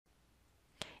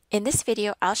In this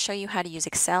video, I'll show you how to use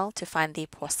Excel to find the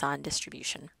Poisson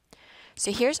distribution.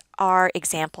 So here's our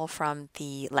example from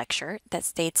the lecture that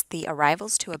states the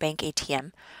arrivals to a bank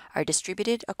ATM are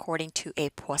distributed according to a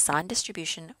Poisson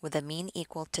distribution with a mean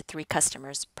equal to 3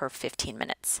 customers per 15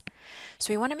 minutes.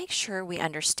 So we want to make sure we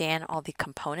understand all the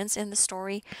components in the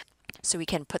story so we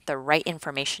can put the right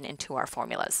information into our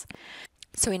formulas.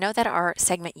 So we know that our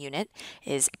segment unit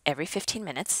is every 15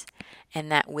 minutes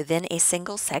and that within a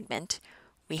single segment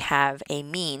we have a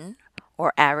mean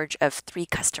or average of 3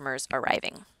 customers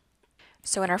arriving.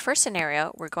 So in our first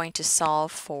scenario, we're going to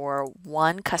solve for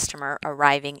one customer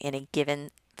arriving in a given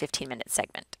 15-minute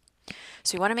segment.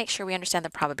 So we want to make sure we understand the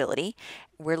probability.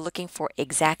 We're looking for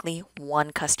exactly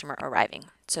one customer arriving.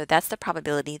 So that's the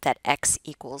probability that x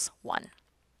equals 1.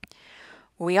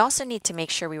 We also need to make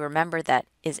sure we remember that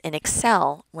is in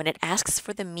Excel, when it asks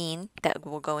for the mean that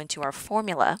will go into our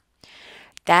formula,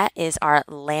 that is our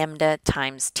lambda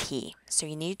times t. So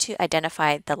you need to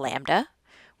identify the lambda,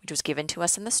 which was given to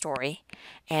us in the story,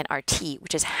 and our t,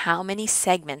 which is how many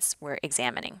segments we're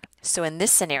examining. So in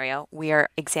this scenario, we are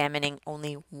examining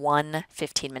only one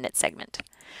 15-minute segment.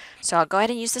 So I'll go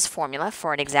ahead and use this formula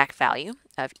for an exact value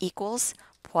of equals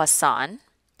Poisson.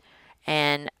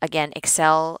 And again,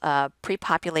 Excel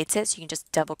pre-populates it, so you can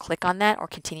just double click on that or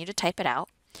continue to type it out.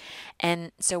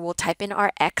 And so we'll type in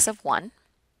our x of 1.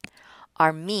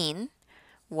 Our mean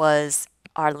was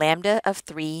our lambda of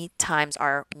 3 times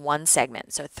our one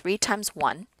segment. So 3 times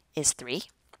 1 is 3.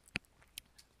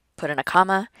 Put in a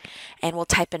comma, and we'll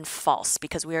type in false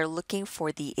because we are looking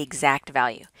for the exact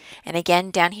value. And again,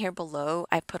 down here below,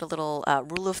 I put a little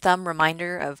rule of thumb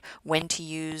reminder of when to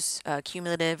use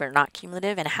cumulative or not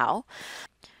cumulative and how.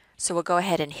 So we'll go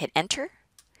ahead and hit enter.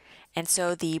 And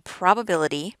so the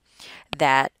probability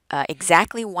that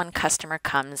exactly one customer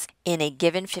comes in a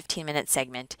given 15-minute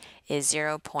segment is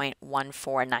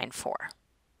 0.1494.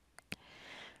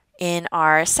 In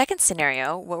our second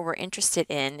scenario, what we're interested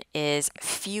in is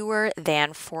fewer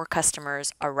than 4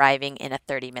 customers arriving in a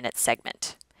 30-minute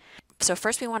segment. So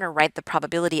first we want to write the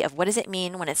probability of what does it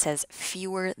mean when it says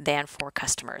fewer than 4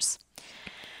 customers.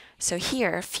 So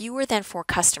here, fewer than 4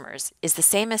 customers is the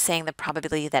same as saying the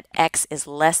probability that x is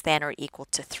less than or equal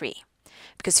to 3.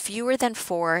 Because fewer than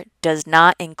 4 does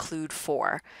not include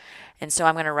 4. And so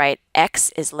I'm going to write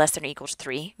x is less than or equal to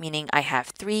 3, meaning I have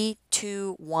 3,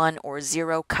 2, 1, or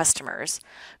 0 customers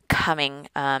coming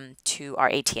to our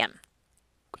ATM.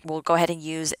 We'll go ahead and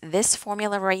use this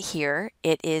formula right here.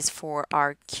 It is for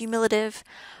our cumulative.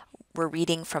 We're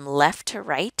reading from left to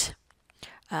right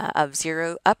of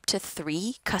 0 up to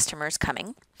 3 customers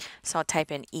coming. So I'll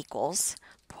type in equals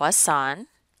Poisson.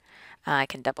 I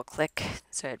can double click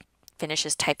so it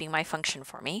finishes typing my function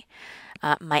for me.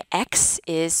 My x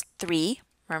is 3.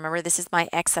 Remember, this is my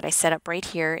x that I set up right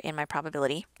here in my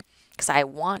probability because I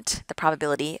want the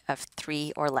probability of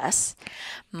 3 or less.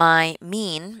 My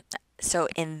mean, so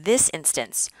in this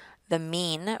instance, the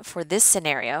mean for this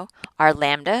scenario, our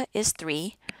lambda is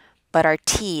 3, but our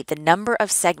t, the number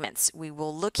of segments, we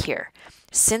will look here.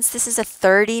 Since this is a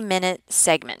 30-minute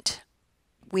segment,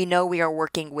 we know we are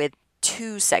working with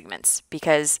 2 segments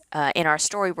because in our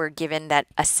story we're given that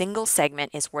a single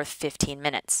segment is worth 15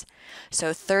 minutes.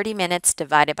 So 30 minutes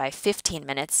divided by 15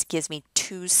 minutes gives me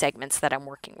 2 segments that I'm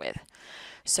working with.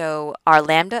 So our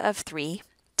lambda of 3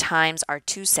 times our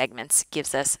 2 segments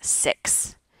gives us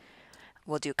 6.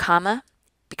 We'll do comma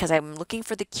because I'm looking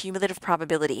for the cumulative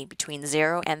probability between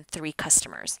 0 and 3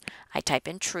 customers. I type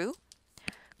in true,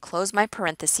 close my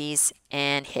parentheses,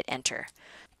 and hit enter.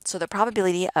 So the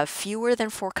probability of fewer than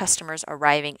 4 customers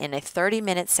arriving in a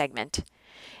 30-minute segment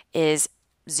is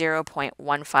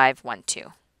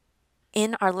 0.1512.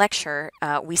 In our lecture,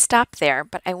 we stop there,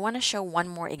 but I want to show one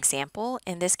more example.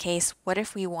 In this case, what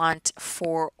if we want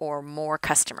 4 or more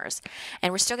customers?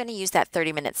 And we're still going to use that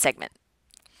 30-minute segment.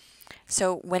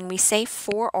 So when we say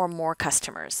 4 or more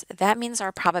customers, that means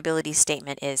our probability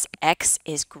statement is x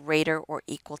is greater or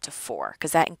equal to 4,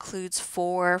 because that includes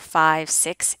 4, 5,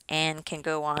 6, and can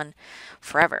go on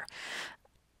forever.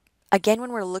 Again,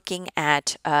 when we're looking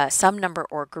at some number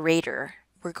or greater,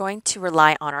 we're going to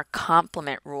rely on our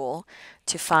complement rule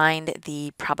to find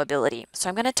the probability. So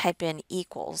I'm going to type in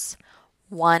equals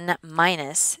 1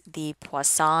 minus the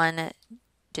Poisson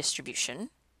distribution.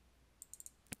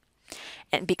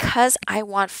 And because I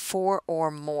want 4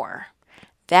 or more,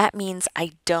 that means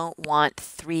I don't want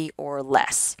 3 or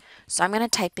less. So I'm going to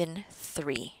type in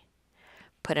 3.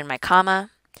 Put in my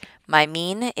comma. My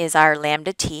mean is our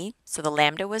lambda t. So the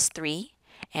lambda was 3,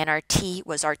 and our t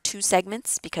was our 2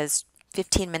 segments because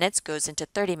 15 minutes goes into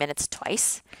 30 minutes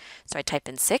twice. So I type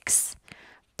in 6,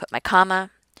 put my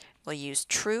comma, We'll use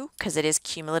true because it is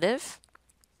cumulative,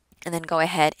 and then go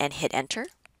ahead and hit enter.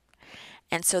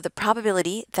 And so the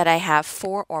probability that I have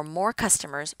 4 or more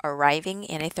customers arriving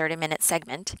in a 30-minute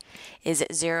segment is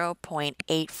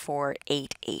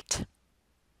 0.8488.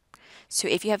 So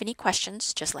if you have any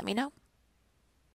questions, just let me know.